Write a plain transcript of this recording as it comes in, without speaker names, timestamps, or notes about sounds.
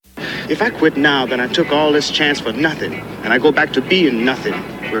If I quit now, then I took all this chance for nothing, and I go back to being nothing,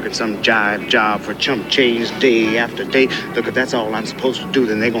 working some jive job for chump change day after day. Look, if that's all I'm supposed to do,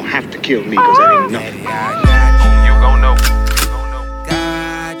 then they're gonna have to kill me, because that ain't nothing. You gon' know.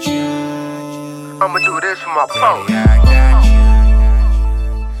 Got you. I'ma do this for my phone.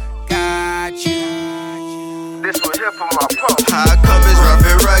 Got you. This one here for my phone. How I come is rough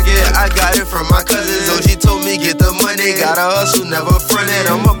and rugged. I got it from my cousins. So she told me get the money. Gotta hustle, never fronted.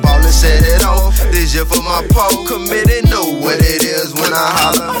 I'ma ball and set it off. This year for my paw. Committed, know what it is when I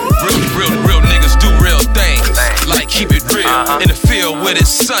holler. Real niggas do real things. Like keep it real. In the field with his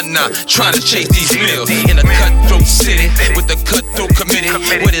son now, trying to chase these meals. In a cutthroat city with the cutthroat committee,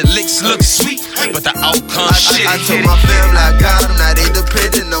 where the licks look sweet, but the outcome shitty. I told my family I got them, now they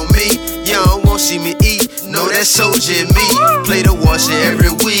depending on me. Y'all won't see me eat, know that soldier me. Play the washing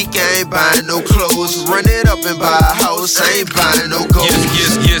every week, I ain't buying no clothes. Run it up and buy a house, I ain't buying no gold.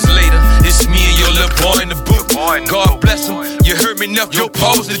 Years later, it's me and your little boy in the booth. God bless him, you heard me enough, your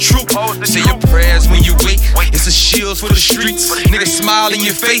pose the truth. Say your prayers when you wake, it's a shield for the streets. Niggas smile in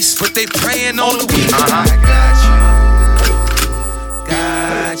your face, but they praying on the weak. I got you,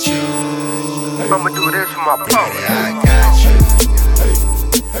 got you. I'ma do this for my phone. I got you,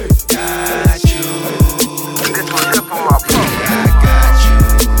 got you. This one here for my phone. I got you.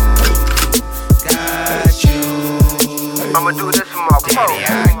 I'ma do this for my phone. I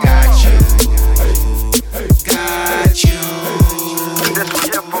got you, got you. This one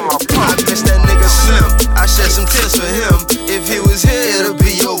here for my phone. I miss that nigga Slim. I shed some tears for him. If he was here, it'll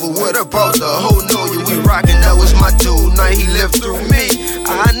be over. What about the whole know you? We rockin', that was my dude. Now he lived through me.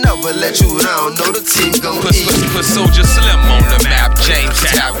 I never let you down. Know the team gon' eat. Put Soldier Slim on the map. James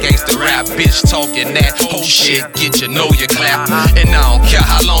Tap, gangsta rap, bitch talking that whole shit. Get you know you clap. And I don't care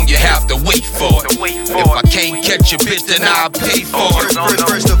how long you have to wait for it. If I can't catch your bitch, then I'll pay for it.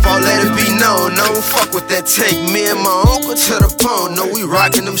 First of all, let it be known, no fuck with that take. Me and my uncle to the bone. No, we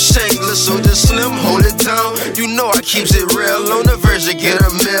rockin' them shameless. Soldier Slim, hold it down. You know I keeps it real. On the verge to get a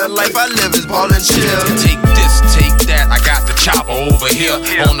meal. Life I live is ball and chill. Take this, take that. I got the chopper over here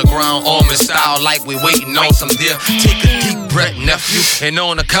on the ground, army style, like we waiting on some deer. Take a deep breath, nephew, and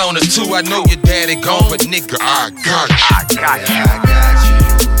on the count of two, I know your daddy gone, but nigga, I got you. I got you. I got you,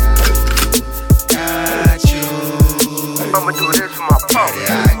 got you. I'ma do this for my phone. I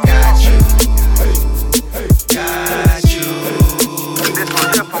got you, got you. This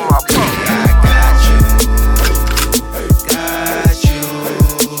one here for my phone. I got you,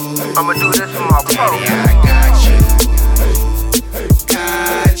 I'ma do this for my phone. I got you,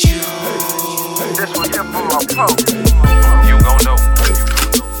 got you. This one here for my phone.